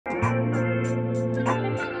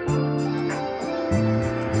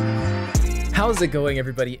How's it going,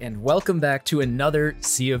 everybody, and welcome back to another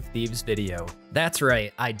Sea of Thieves video. That's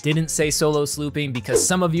right, I didn't say solo slooping because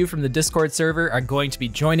some of you from the Discord server are going to be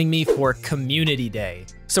joining me for Community Day.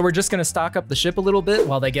 So we're just gonna stock up the ship a little bit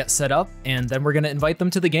while they get set up, and then we're gonna invite them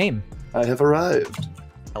to the game. I have arrived.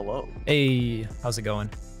 Hello. Hey, how's it going?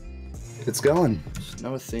 It's going. There's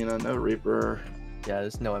no Athena, no Reaper. Yeah,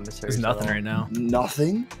 there's no Emissary. There's nothing right now.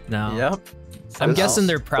 Nothing? No. Yep. I'm guessing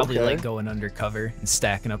they're probably okay. like going undercover and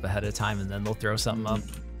stacking up ahead of time, and then they'll throw something up.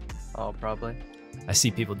 Oh, probably. I see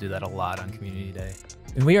people do that a lot on Community Day.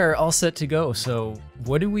 And we are all set to go, so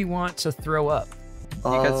what do we want to throw up? You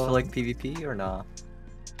guys feel like PvP or not?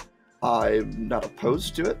 I'm not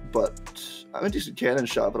opposed to it, but I'm a decent cannon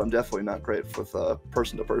shot, but I'm definitely not great with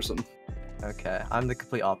person to person. Okay, I'm the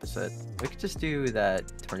complete opposite. We could just do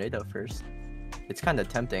that tornado first. It's kind of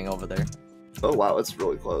tempting over there. Oh wow, it's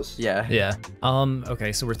really close. Yeah. Yeah.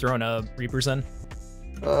 Okay, so we're throwing Reapers in?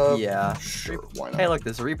 Yeah. Sure, why not? Hey, look,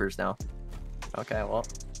 there's Reapers now. Okay, well.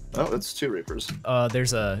 Oh, it's two Reapers.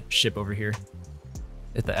 There's a ship over here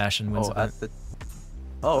at the Ashen wins event.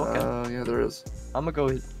 Oh, okay. Yeah, there is. I'm gonna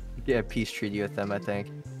go get a peace treaty with them, I think.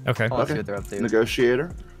 Okay. Let's see what they're up to.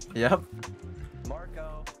 Negotiator. Yep.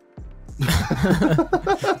 Marco.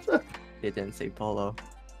 It didn't say Polo.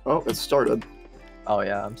 Oh, it started. Oh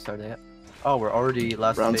yeah, I'm starting it. Oh, we're already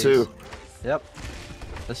last Round phase. 2. Yep.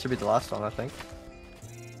 This should be the last one, I think.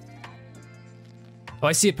 Oh,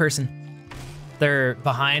 I see a person. They're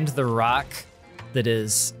behind the rock that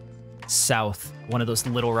is south. One of those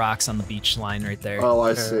little rocks on the beach line right there. Oh,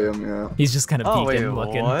 I see him, yeah. He's just kind of peeking,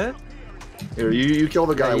 looking. What? Here, you kill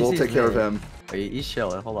the guy, Yeah, we'll he's take care of there. him. Wait, he's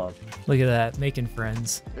chilling. Hold on. Look at that, making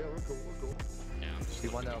friends. Yeah, we're cool, we're cool. He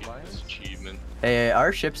won that alliance? Achievement. Hey,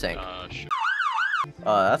 our ship sank.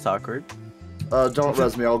 That's awkward. Don't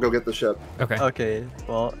res me, I'll go get the ship. Okay. Okay,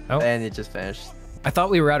 well, Oh. and it just finished. I thought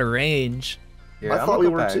we were out of range. Here, I I'm thought gonna we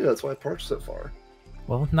go were back. too, that's why I parked so far.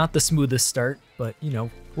 Well, not the smoothest start, but you know,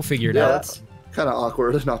 we'll figure it Yeah, out. that's kind of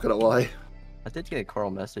awkward, not gonna lie. I did get a coral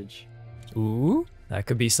message. Ooh, that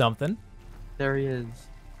could be something. There he is.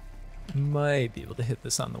 Might be able to hit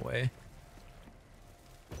this on the way.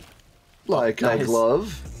 Like Nice. a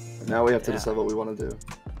glove. Now we have to Yeah. decide what we want to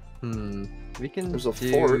do. We can There's a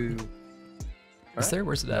do... fort. Is there?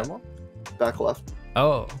 Where's it at? Normal? Back left.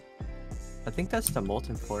 Oh, I think that's the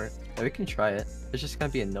molten fort. Yeah, we can try it. It's just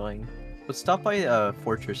gonna be annoying. Let's stop by a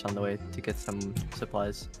fortress on the way to get some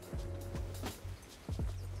supplies.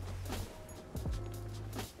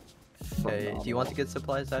 Okay, do you want to get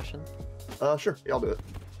supplies, Ashen? Sure, yeah, I'll do it.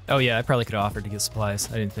 oh yeah, I probably could have offered to get supplies.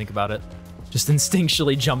 I didn't think about it. Just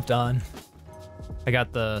instinctually jumped on. I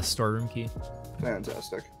got the storeroom key.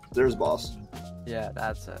 Fantastic. There's boss. Yeah,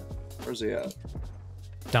 that's it. Where's he at?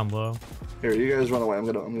 Down low. Here, you guys run away. I'm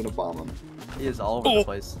gonna bomb him. He is all over the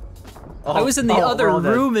place. Oh, I was in the other we're all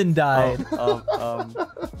dead. room and died.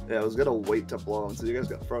 Yeah, I was gonna wait to blow him so you guys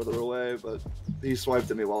got farther away, but he swiped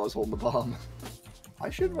at me while I was holding the bomb. I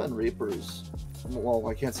should run Reapers. Well,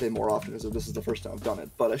 I can't say more often because this is the first time I've done it,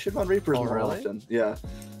 but I should run Reapers Oh, more really? often. Yeah,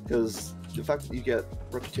 because the fact that you get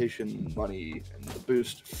reputation, money, and the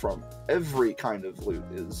boost from every kind of loot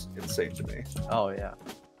is insane to me. Oh yeah.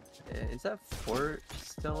 Is that fort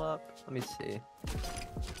still up? Let me see.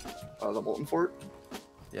 The Molten Fort?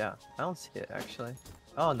 Yeah, I don't see it actually.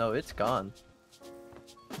 Oh no, it's gone.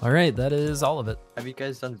 All right, that is all of it. Have you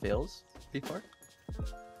guys done veils before?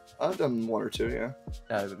 I've done 1 or 2, yeah.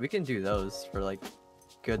 Yeah, we can do those for like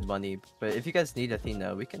good money. But if you guys need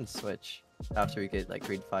Athena, we can switch after we get like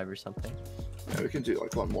grade 5 or something. Yeah, we can do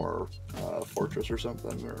like one more fortress or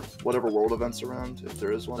something, or whatever world events around, if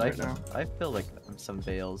there is one right now. I feel like some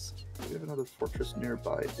veils. Do we have another fortress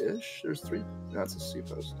nearby-ish? There's 3. That's a sea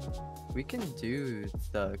post. We can do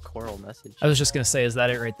the coral message. I was just gonna say, is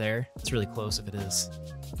that it right there? It's really close if it is.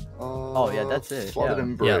 Oh, yeah, that's it, Flooded yeah.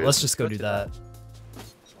 Embrace. Yeah, let's just go do to that.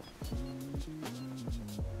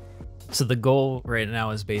 So the goal right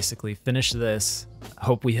now is basically finish this,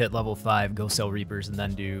 hope we hit level 5, go sell Reapers, and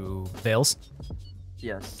then do Veils.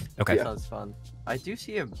 Yes. Okay. That sounds fun. I do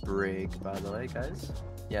see a brig, by the way, guys.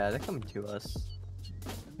 Yeah, they're coming to us.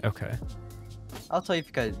 Okay. I'll tell you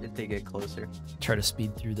if they get closer. Try to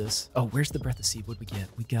speed through this. Oh, where's the Breath of Seed? What'd we get?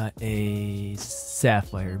 We got a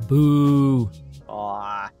Sapphire. Boo!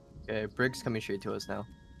 Aw. Okay, brig's coming straight to us now.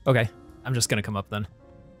 Okay, I'm just gonna come up then.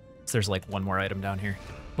 So there's like one more item down here.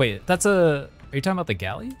 Wait, that's a... Are you talking about the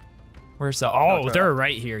galley? Where's the... Oh, they're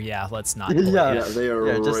right here. Yeah, let's not. pull it Yeah. yet. Yeah, they are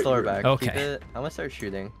Yeah, just right throw her here. back. Okay. Keep it. I'm gonna start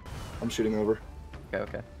shooting. I'm shooting over.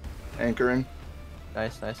 Okay. Anchoring.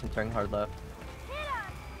 Nice. I'm turning hard left.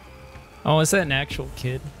 Oh, is that an actual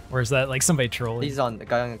kid? Or is that like somebody trolling? He's on.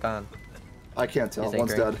 Guy on. I can't tell. He's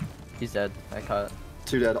One's anchoring. dead. He's dead. I caught.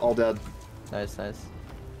 2 dead, all dead. Nice, nice.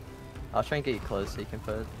 I'll try and get you close so you can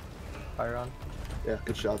put fire on. Yeah,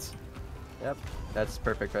 good shots. Yep, that's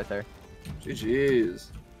perfect right there.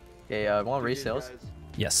 GG's. Okay, want race sales?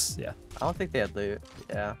 Yes, yeah. I don't think they had loot.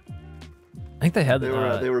 Yeah. I think they had They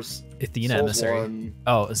were Athena Souls Emissary. 1.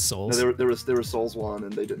 Oh, it was Souls. No, they were Souls 1,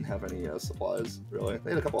 and they didn't have any supplies, really. They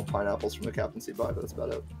had a couple of pineapples from the captaincy buy, but that's about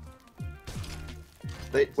it.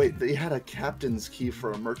 They had a captain's key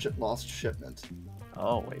for a merchant lost shipment.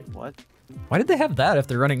 Oh, wait, what? Why did they have that if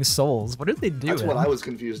they're running Souls? What did they do? That's what I was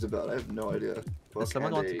confused about. I have no idea. Does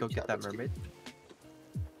someone want to go get that mermaid?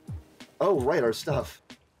 Oh, right, our stuff.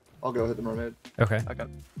 I'll go hit the mermaid. Okay.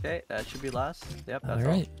 Okay, that should be last. Yep, that's All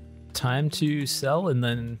right. Time to sell and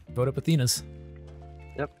then vote up Athena's.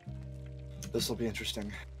 Yep. This will be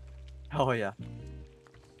interesting. Oh, yeah.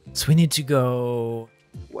 So we need to go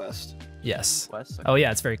West. Yes. West? Okay. Oh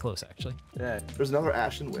yeah, it's very close actually. Yeah. There's another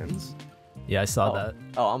Ashen Winds. Yeah, I saw that.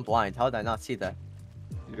 Oh, I'm blind. How did I not see that?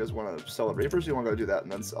 You guys want to sell at Reapers? Or you want to go do that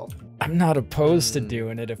and then sell? I'm not opposed to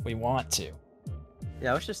doing it if we want to.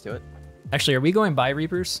 Yeah, let's just do it. Actually, are we going by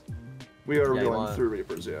Reapers? We are Yeah, you going want- through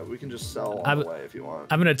Reapers, yeah. We can just sell on the way if you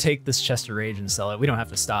want. I'm gonna take this chest of rage and sell it. We don't have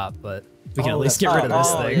to stop, but we can Oh, at least that's- get rid of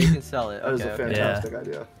this Yeah, thing. you can sell it. That is Okay, a okay. fantastic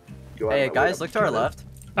idea. Go out Hey, that way guys, up look to our Canada.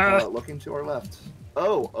 left. Looking to our left.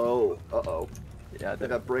 Oh, uh-oh. Yeah, They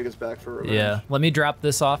got Brig us back for revenge. Yeah, let me drop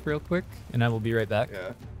this off real quick, and I will be right back.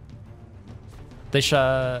 Yeah. They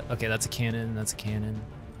shot. Okay, that's a cannon. That's a cannon.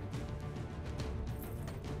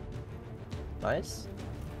 nice.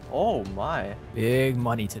 Oh, my. Big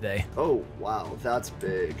money today. Oh, wow, that's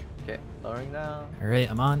big. Okay, lowering down. All right,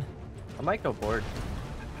 I'm on. I might go board.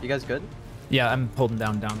 You guys good? Yeah, I'm holding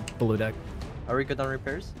down below deck. Are we good on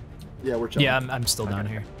repairs? Yeah, we're chilling. Yeah, I'm still down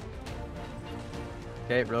here.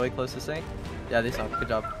 Okay, really close to sync. Yeah, they sunk. Good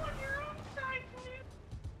job.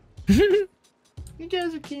 You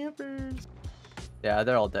guys are campers. Yeah,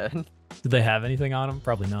 they're all dead. Did they have anything on them?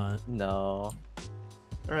 Probably not. No.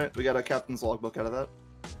 Alright, we got a captain's logbook out of that.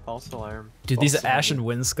 False alarm. Dude, these Also- Ashen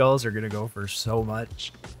Wind Skulls are gonna go for so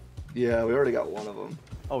much. Yeah, we already got one of them.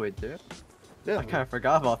 Oh, we do? Yeah, I kind of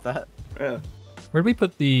forgot about that. yeah. Where'd we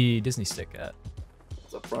put the Disney stick at?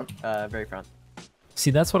 It's up front. Very front.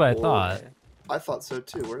 See, that's what I Whoa. thought. I thought so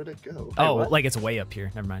too. Where did it go? Oh, what? like it's way up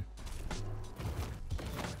here. Never mind.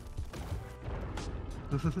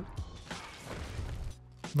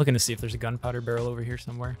 Looking to see if there's a gunpowder barrel over here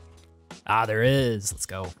somewhere. Ah, there is. Let's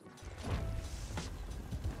go.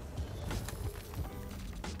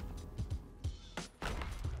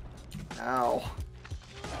 Ow.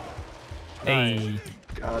 Hey.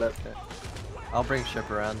 Got it. I'll bring ship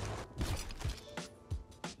around.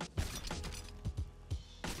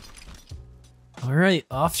 All right,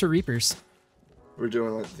 off to Reapers. We're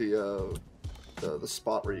doing like the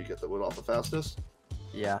spot where you get the wood off the fastest.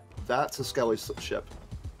 Yeah. That's a Skelly ship.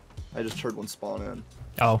 I just heard one spawn in.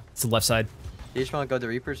 Oh, it's the left side. You just want to go to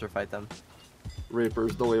Reapers or fight them?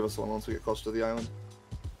 Reapers, they'll leave us alone once we get close to the island.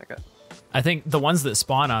 Okay. I think the ones that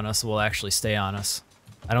spawn on us will actually stay on us.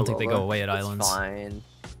 I don't think they go away at It's islands. fine.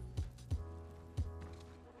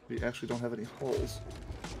 We actually don't have any holes.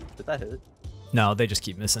 Did that hit? No, they just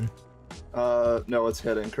keep missing. No, it's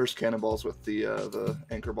hitting. Cursed cannonballs with the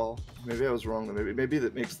anchor ball. Maybe I was wrong. Maybe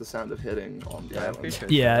that makes the sound of hitting on the Yeah, I'm island. pretty sure.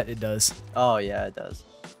 Yeah, it does. Oh, yeah, it does.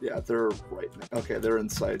 Yeah, they're right now. Okay, they're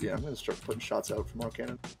inside. Yeah, I'm gonna start putting shots out from our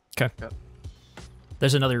cannon. Okay. Yep.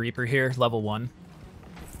 There's another Reaper here, level 1.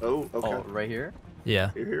 Oh, okay. Oh, right here?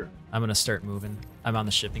 Yeah, Here. I'm gonna start moving. I'm on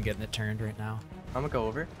the ship and getting it turned right now. I'm gonna go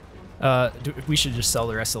over. We should just sell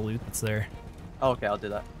the rest of the loot that's there. Oh, okay, I'll do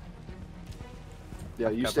that. Yeah,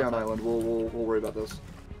 you Okay, stay on perfect. island. We'll worry about this.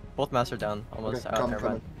 Both masts are down. Almost Okay, out. come, Never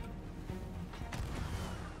come mind.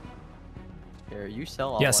 Here, you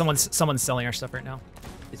sell all. Yeah, of someone's selling our stuff right now. it.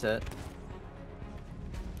 He's it.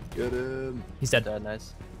 Get him. He's dead. Dead,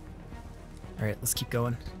 nice. All right, let's keep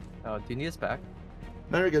going. Oh, do you need us back?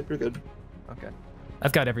 No, you're good. You're good. Okay.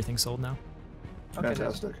 I've got everything sold now. Okay, nice.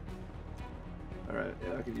 Fantastic. All right.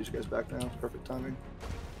 Yeah, I can use you guys back now. Perfect timing.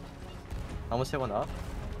 Almost hit one off.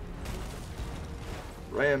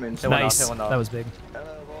 Ramming. Hit one off, Nice. hit one off. That was big.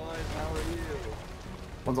 Hello, boys. How are you?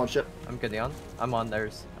 One's on ship. I'm getting on. I'm on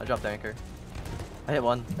theirs. I dropped the anchor. I hit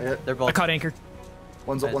one. I hit. They're I both. caught anchor.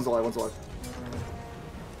 One's Nice. alive. One's alive.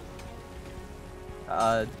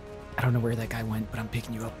 I don't know where that guy went, but I'm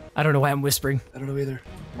picking you up. I don't know why I'm whispering. I don't know either.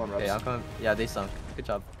 Come on, Reps. Okay, I'm coming. Yeah, they sunk. Good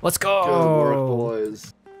job. Let's Good work, go.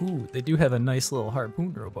 boys. Ooh, they do have a nice little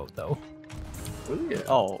harpoon rowboat though. Ooh, yeah.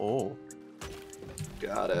 Oh.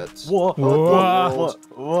 Got it. Whoa. Whoa.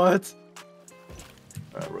 What?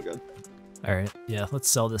 All right, we're good. All right, yeah, let's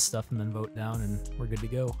sell this stuff and then vote down, and we're good to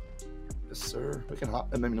go. Yes, sir. We can hop.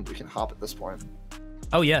 I mean, we can hop at this point.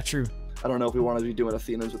 Oh yeah, true. I don't know if we want to be doing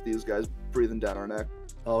Athenas with these guys breathing down our neck.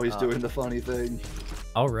 Oh, he's doing the funny thing.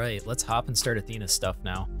 All right, let's hop and start Athena's stuff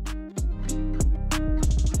now.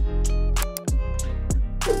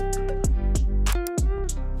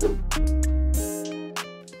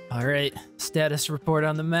 All right, status report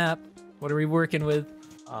on the map. What are we working with?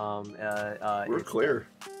 We're clear.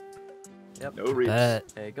 Yep. No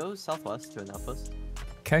reefs. It goes southwest to an outpost.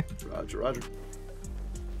 Okay. Roger, roger.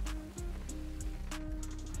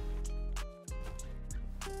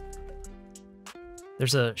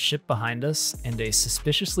 There's a ship behind us and a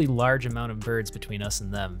suspiciously large amount of birds between us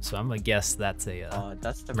and them. So I'm gonna guess that's a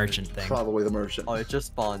That's the merchant thing. Probably the merchant. Oh, it just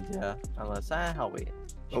spawned, yeah. Unless, I'll wait.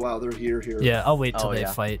 Oh wow, they're here. Yeah, I'll wait till they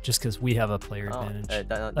yeah. fight, just because we have a player advantage.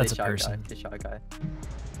 That's a person. They shot a guy.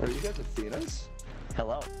 Are you guys Athenas?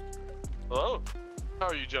 Hello. Hello. How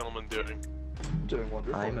are you gentlemen doing? Doing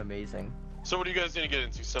wonderful. I'm amazing. So what are you guys gonna get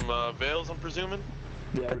into? Some veils, I'm presuming?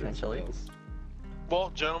 Yeah, Potentially.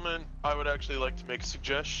 Well, gentlemen, I would actually like to make a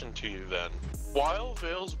suggestion to you then. While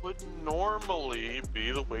veils would normally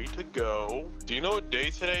be the way to go, do you know what day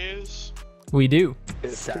today is? We do.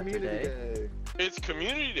 It's Saturday. Community Day. It's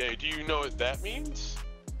Community Day. Do you know what that means?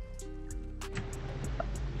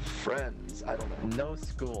 Friends. I don't know. No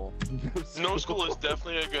school. No school is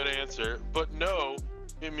definitely a good answer, but no,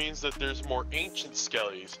 it means that there's more ancient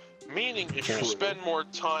skellies. Meaning, if you spend more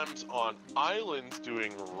times on islands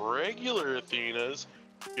doing regular Athenas,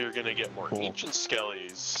 you're gonna get more ancient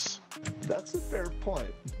skellies. That's a fair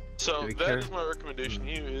point. So that is my recommendation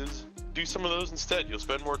to you: is do some of those instead. You'll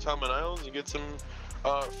spend more time on islands and get some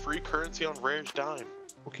free currency on Rare's dime.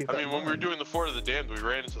 Okay. I mean, when we were doing the Fort of the Damned, we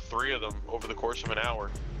ran into 3 of them over the course of an hour.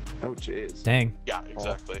 Oh jeez. Dang. Yeah,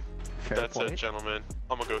 exactly. That's it, gentlemen.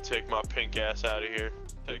 I'm gonna go take my pink ass out of here.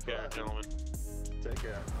 Take care, gentlemen. Take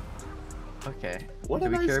care. Okay. What Do a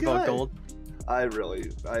we nice care guy. about gold? I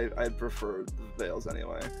prefer the veils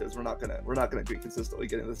anyway, because we're not gonna be consistently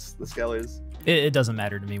getting the skellies. It doesn't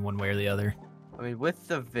matter to me one way or the other. I mean, with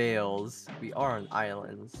the veils, we are on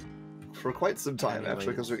islands. For quite some time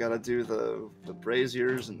actually, because we gotta do the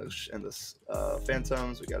braziers and the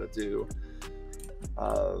phantoms. We gotta do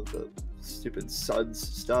the stupid suds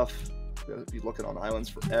stuff. We gotta be looking on islands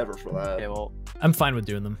forever for that. Okay, well, I'm fine with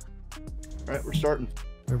doing them. All right, we're starting.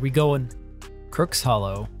 Where are we going? Crook's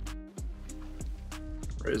Hollow.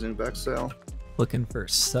 Raising back sail. Looking for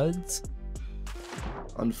suds.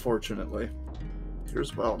 Unfortunately,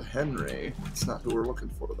 here's Wild Henry. It's not who we're looking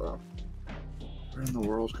for though. Where in the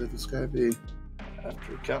world could this guy be?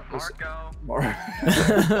 After countless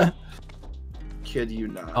Marco. Kid you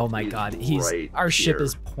not. Oh my god, our ship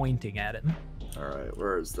is pointing at him. All right,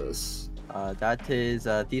 where is this? That is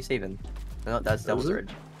Thieves Haven. No, that's Devil's it? Ridge.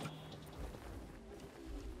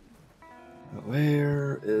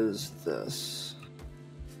 Where is this?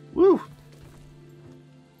 Woo!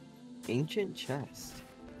 Ancient chest.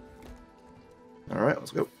 All right,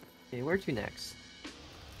 let's go. Okay, where to next?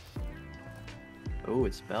 Oh,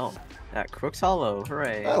 it's Belle. At Crook's Hollow.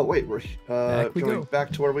 Hooray. Oh wait, we're Back we going go. back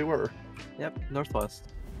to where we were. Yep, northwest.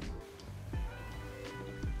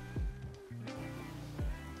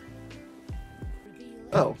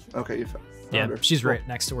 Oh, okay, you found Yeah, her. she's Cool. right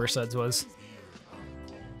next to where suds was.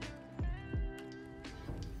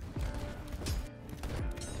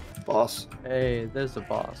 Boss. Hey, there's the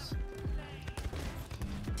boss.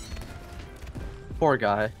 Poor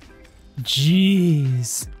guy.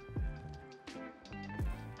 Jeez.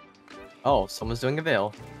 Oh, someone's doing a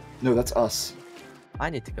veil. No, that's us. I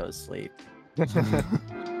need to go to sleep.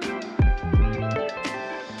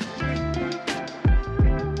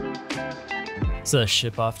 It's a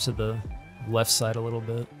ship off to the left side a little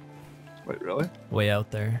bit. Wait, really? Way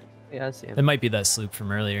out there. Yeah, I see him. It might be that sloop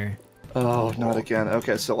from earlier. Oh, not again.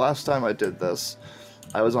 Okay, so last time I did this,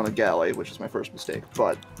 I was on a galley, which is my first mistake.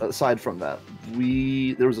 But aside from that,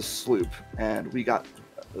 there was a sloop, and we got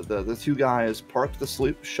the 2 guys parked the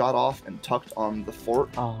sloop, shot off, and tucked on the fort.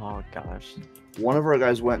 Oh, gosh. One of our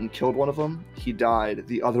guys went and killed one of them. He died.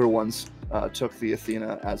 The other ones took the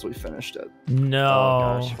Athena as we finished it, No.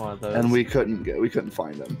 Oh, gosh, one of those. and we couldn't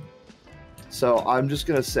find him. So I'm just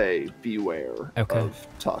gonna say beware of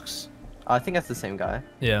tucks. I think that's the same guy.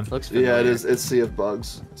 Yeah. Looks familiar. Yeah, it is. It's Sea of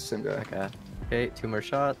Bugs. Same guy. Okay. Okay, 2 more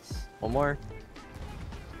shots. 1 more.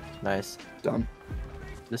 Nice. Done.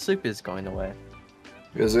 The sloop is going away.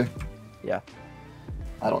 Is he? Yeah.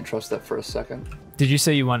 I don't trust that for a second. Did you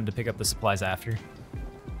say you wanted to pick up the supplies after?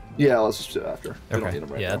 Yeah, let's just do it after. We don't Okay. need them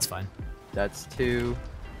right Yeah, now. that's fine. That's 2.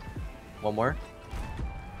 1 more.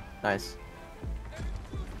 Nice.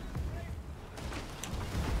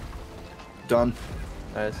 Done.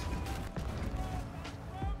 Nice.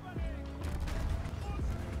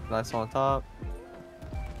 Nice one on top.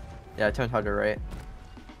 Yeah, I turned harder right.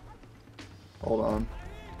 Hold on.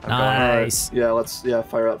 I'm going. Nice. Yeah,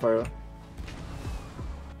 fire up, fire up.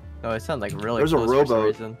 Oh, it sounded like really There's a close for some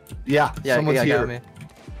rowboat. reason. Yeah, Yeah, someone's yeah, here. got me.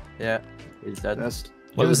 Yeah, he's dead. Missed.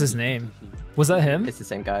 What was his name? Was that him? It's the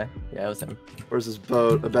same guy. Yeah, it was him. Where's his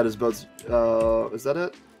boat? I bet his boat's. Is that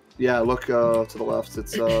it? Yeah, look to the left.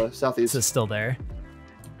 It's southeast. Is it still there?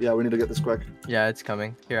 Yeah, we need to get this quick. Yeah, it's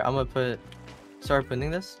coming. Here, I'm gonna start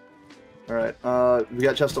putting this. All right. We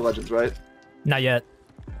got Chest of Legends, right? Not yet.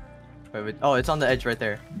 Wait. Oh, it's on the edge right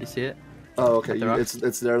there. You see it? Oh, okay. At the rock?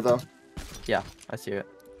 It's there though. Yeah, I see it.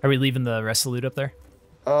 Are we leaving the rest of the loot up there?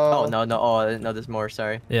 Oh no. Oh no, there's more.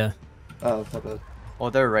 Sorry. Yeah. Oh, not bad. Oh,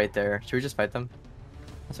 they're right there. Should we just fight them?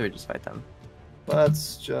 Let's say we just fight them.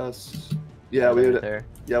 Let's just. Yeah, They're we. right there.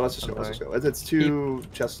 Yeah, let's just go. Let's just go. It's two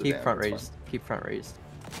chests of Keep damage, front it's raised. Keep front raised.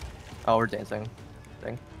 Oh, we're dancing.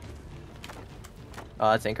 Thing.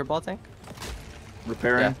 That's anchor ball tank. fine.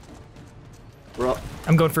 Repairing. Yeah. We're up.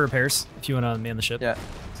 I'm going for repairs. If you want to man the ship. Yeah.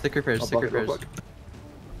 Stick repairs. I'll Stick bucket real repairs. quick.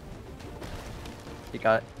 You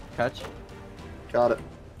got it. Catch. Got it.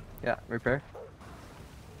 Yeah. Repair.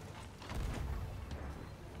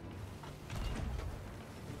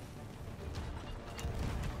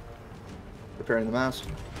 Repairing the mast.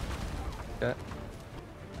 Okay.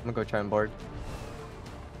 I'm gonna go try and board.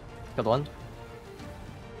 Killed one.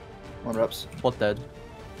 One reps. Both dead.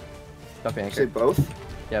 Got the Say anchor. both.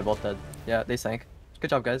 Yeah, both dead. Yeah, they sank. Good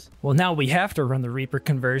job, guys. Well, now we have to run the Reaper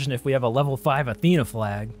conversion if we have a level 5 Athena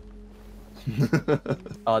flag.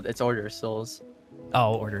 Oh, it's Order Souls.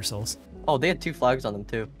 Oh, Order Souls. Oh, they had 2 flags on them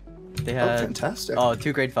too. They Oh, had fantastic.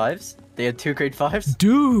 2 grade 5s. They had 2 grade 5s.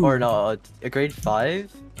 Dude! Or no, a grade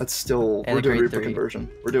 5. That's still. And We're a doing grade Reaper 3. conversion.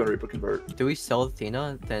 We're doing Reaper convert. Do we sell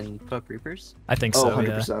Athena, then put up Reapers? I think Oh, so,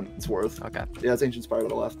 100%. It's worth. Okay. Yeah, it's Ancient Spire to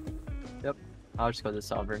the left. I'll just go to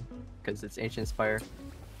Sovereign, because it's Ancient Spire.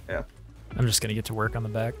 Yeah. I'm just going to get to work on the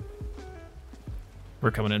back. We're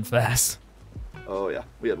coming in fast. Oh yeah,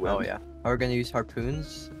 we had wind. Oh yeah. Are we gonna use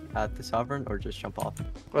harpoons at the Sovereign, or just jump off?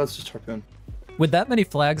 Well, let's just harpoon. With that many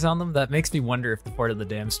flags on them, that makes me wonder if the Fort of the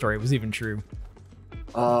Dam story was even true.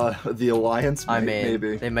 The Alliance. I mean,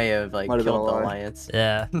 maybe. they may have like Might have been killed the a lie. Alliance.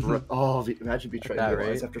 Yeah. Oh, imagine betraying that, the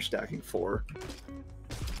Alliance right? after stacking 4.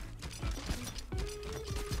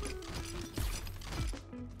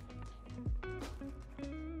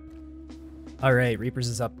 All right, Reapers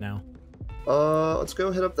is up now. Let's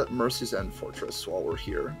go hit up that Mercy's End fortress while we're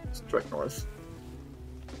here. It's direct north.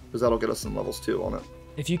 Because that'll get us some levels too on it.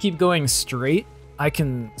 If you keep going straight, I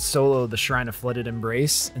can solo the Shrine of Flooded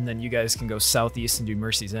Embrace, and then you guys can go southeast and do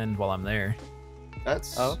Mercy's End while I'm there.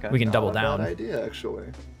 That's Oh, okay. We can not double a down. bad idea, actually.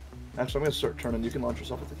 Actually, I'm gonna start turning. You can launch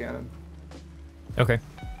yourself with the cannon. Okay.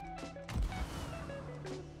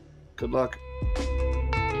 Good luck.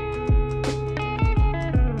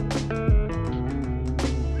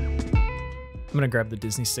 I'm gonna grab the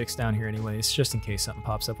Disney sticks down here anyways, just in case something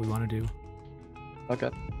pops up we want to do. Okay.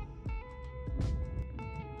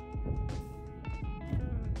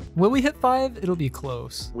 Will we hit 5? It'll be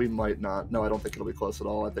close. We might not. No, I don't think it'll be close at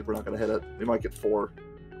all. I think we're not gonna hit it. We might get 4.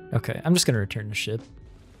 Okay, I'm just gonna return the ship.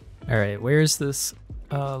 All right, where's this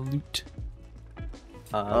loot?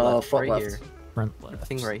 Left, front right left. here. Front left.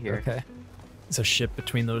 thing right here. Okay. It's a ship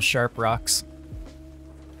between those sharp rocks.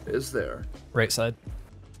 Is there? Right side.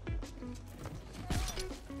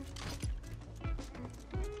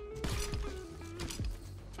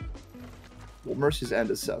 Well, Mercy's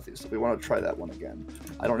End is southeast. We want to try that one again.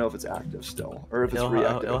 I don't know if it's active still, or if it's It'll,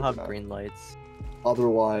 reactive. it'll have green lights.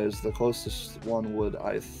 Otherwise, the closest one would,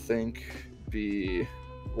 I think, be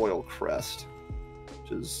Royal Crest,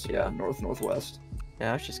 which is Yeah. northwest.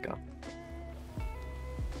 Yeah, let's just go.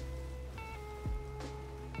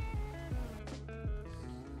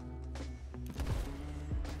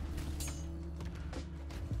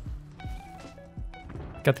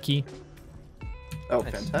 Got the key. Oh,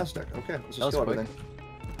 Nice. fantastic. Okay, let's That just was go quick. everything.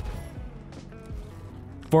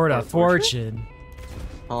 Fort of of Fortune.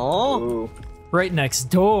 Oh, Ooh. Right next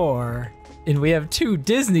door. And we have 2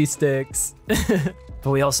 Disney sticks. But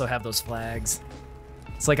we also have those flags.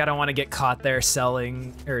 It's like I don't want to get caught there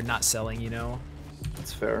selling, or not selling, you know?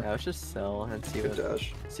 That's fair. yeah, let's just sell and see Good what,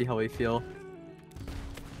 dash. see how we feel.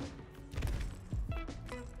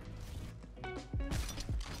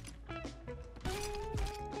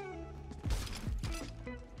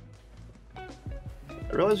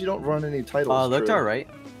 I realize you don't run any titles. Look to Drew. our right.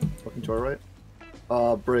 Looking to our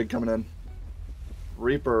right. Brig coming in.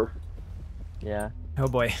 Reaper. Yeah. Oh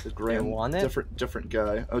boy. The grand, want it? different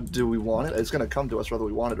guy. Oh, do we want it? It's gonna come to us whether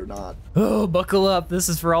we want it or not. Oh, buckle up. This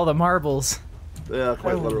is for all the marbles. Yeah,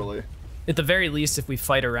 quite Oh. literally. At the very least, if we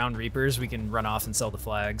fight around Reapers, we can run off and sell the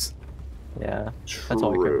flags. Yeah, True. that's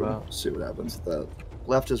all we care about. See what happens with that.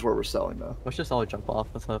 Left is where we're selling though. Let's just all jump off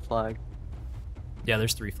with a flag. Yeah,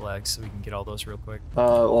 there's 3 flags, so we can get all those real quick.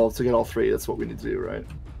 Well, to get all 3, that's what we need to do, right?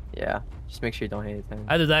 Yeah, just make sure you don't hit anything.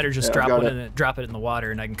 Either that or just Yeah, drop it in the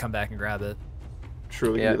water, and I can come back and grab it.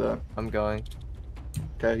 True, we Yeah, can do that. I'm going.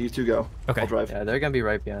 Okay, you 2 go. Okay. I'll drive. Yeah, they're gonna be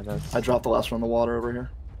right behind us. I dropped the last one in the water over here.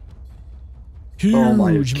 Huge Oh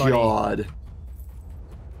my money. god.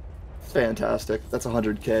 Fantastic. That's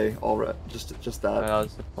 100k already. Just that. That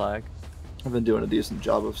was the flag. I've been doing a decent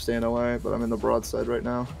job of staying away, but I'm in the broadside right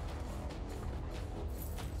now.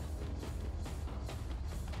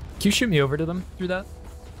 Can you shoot me over to them through that?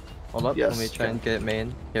 Hold up, Yes, let me try can. and get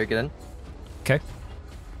main. Here, get in. Okay.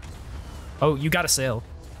 Oh, you got a sail.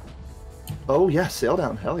 Oh yeah, sail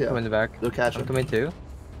down. Hell yeah. Come in the back. They're catching. I'm coming too.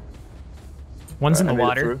 One's in Alright, the I made it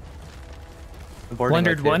water. through. I'm boarding right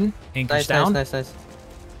Blundered here. 1. Anchors Nice, down. nice. Guy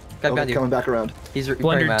Oh, behind you. coming back around. He's repairing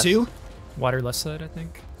Blundered mass. 2. Water left side, I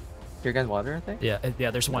think. You're getting water, I think? Yeah,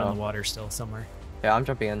 yeah. There's one in No. the water still somewhere. Yeah, I'm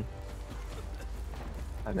jumping in.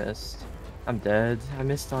 I missed. I'm dead. I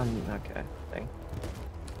missed on... Okay, thing.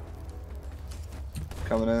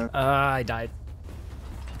 Coming in. I died.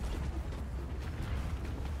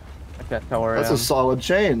 Okay, power That's a solid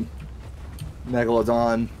chain.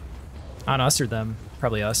 Megalodon. On us or them?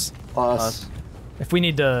 Probably us. Us. If we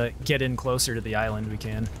need to get in closer to the island, we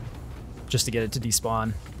can. Just to get it to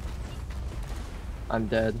despawn. I'm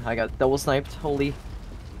dead. I got double sniped. Holy.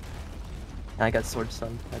 And I got sword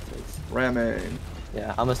stunned. That's it. Ramming.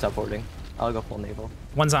 Yeah, I'm gonna stop boarding. I'll go full naval.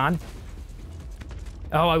 One's on.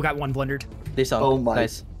 Oh, I got one blundered. They sunk. Oh my.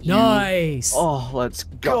 Nice. Nice. Oh, let's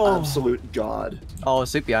God, go. absolute god. Oh,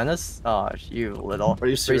 Sloop behind us? Oh, you little. Are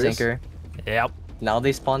you Freeze serious? anchor. Yep. Now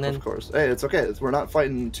they spawn in. Of course. Hey, it's okay. We're not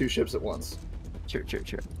fighting 2 ships at once. Cheer.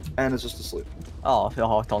 And it's just a sloop. Oh,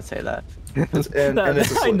 don't say that. And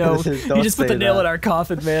it's a sloop. I know. Don't You just put say the nail that. in our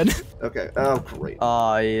coffin, man. Okay. Oh, great.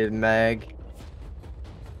 Oh, yeah, Meg.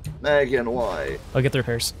 Meg and Y. I'll get the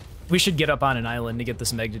repairs. We should get up on an island to get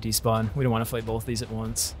this Meg to despawn. We don't want to fight both these at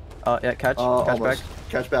once. Yeah, catch back. Almost.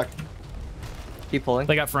 Catch back. Keep pulling.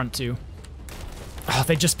 They got front too. Oh,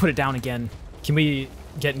 they just put it down again. Can we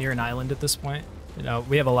get near an island at this point? You know,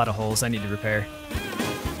 we have a lot of holes I need to repair.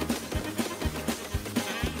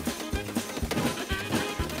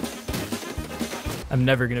 I'm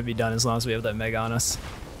never gonna be done as long as we have that Meg on us.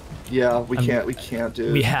 Yeah, we can't,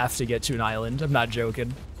 dude. We have to get to an island. I'm not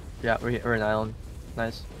joking. Yeah, we're an island.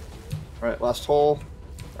 Nice. Alright, last hole.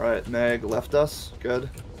 Alright, Meg left us. Good.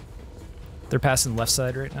 They're passing left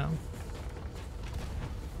side right now.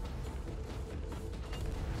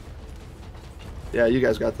 Yeah, you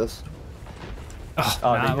guys got this. Oh,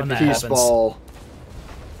 Oh, nah, they when hit that the Peace happens. ball.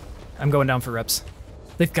 I'm going down for reps.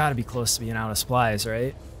 They've got to be close to being out of supplies,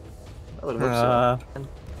 right? I would hope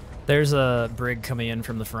There's a brig coming in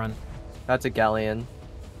from the front. That's a galleon.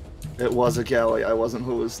 so. It was a galley. I wasn't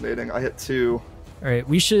hallucinating. I hit 2. All right,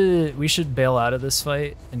 we should bail out of this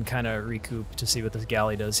fight and kind of recoup to see what this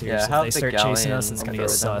galley does here. Yeah, So have if they the start chasing us, galleon it's on gonna the get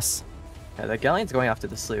road. sus. Yeah, the galleon's going after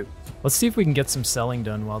the sloop. Let's see if we can get some selling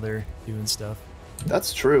done while they're doing stuff.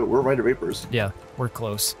 That's true. We're right at Reapers. Yeah, we're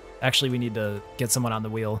close. Actually, we need to get someone on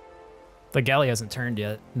the wheel. The galley hasn't turned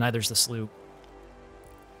yet. Neither's the sloop.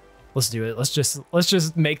 Let's do it. Let's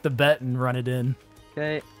just make the bet and run it in.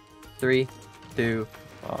 Okay. 3, 2.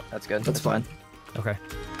 Oh, that's good. That's fine. Okay.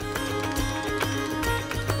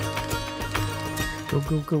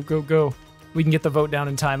 Go. We can get the vote down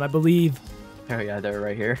in time, I believe. Oh yeah, they're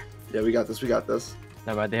right here. Yeah, we got this. We got this.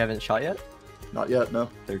 Never mind, they haven't shot yet. Not yet. No.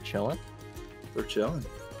 They're chilling. They're chilling.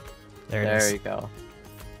 There it There is. you go.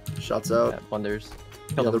 Shots out. Yeah, blunders.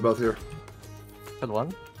 Yeah, Killed they're them. both here. Killed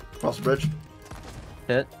one. Cross the bridge.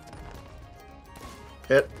 Hit.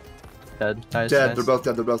 Hit. Dead. Nice. Dead. Nice. They're both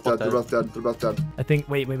dead. They're both dead. Both They're both dead. They're both dead. I think,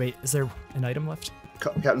 wait. Is there an item left?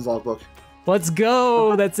 Captain's logbook. Let's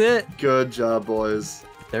go. That's it. Good job, boys.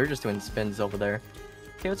 They're just doing spins over there.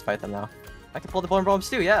 Okay, let's fight them now. I can pull the bone bombs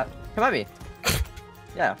too, yeah. Come at me.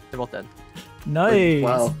 Yeah, they're both dead. Nice.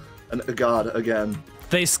 Wow. And a god again.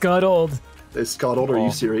 They scuttled. They scuttled. Are Oh.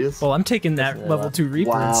 you serious? Well, I'm taking that Yeah. level 2 Reaper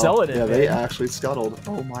Wow. and selling it. Yeah, they man. actually scuttled.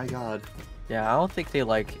 Oh my god. Yeah, I don't think they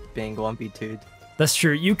like being 1v2'd. That's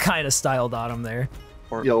true. You kind of styled on them there.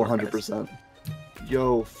 Yo, or 100%.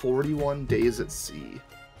 Yo, 41 days at sea.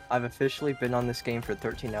 I've officially been on this game for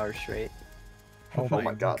 13 hours straight. Oh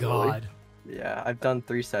my god. Really? Yeah, I've done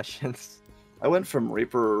 3 sessions. I went from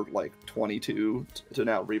Reaper like 22 to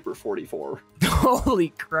now Reaper 44 Holy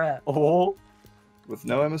crap. Oh, with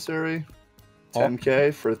no emissary, Oh.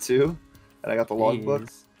 10k for 2, and I got the logbook.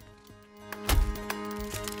 jeez.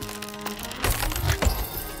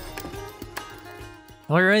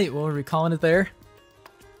 All right, well, are we calling it there?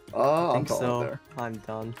 I I'm think calling so. it there. I'm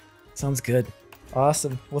done. Sounds good.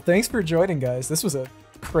 Awesome. Well, thanks for joining, guys. This was a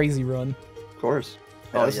crazy run. Of course.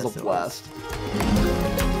 Oh, Yeah, this yes, is a it was. blast.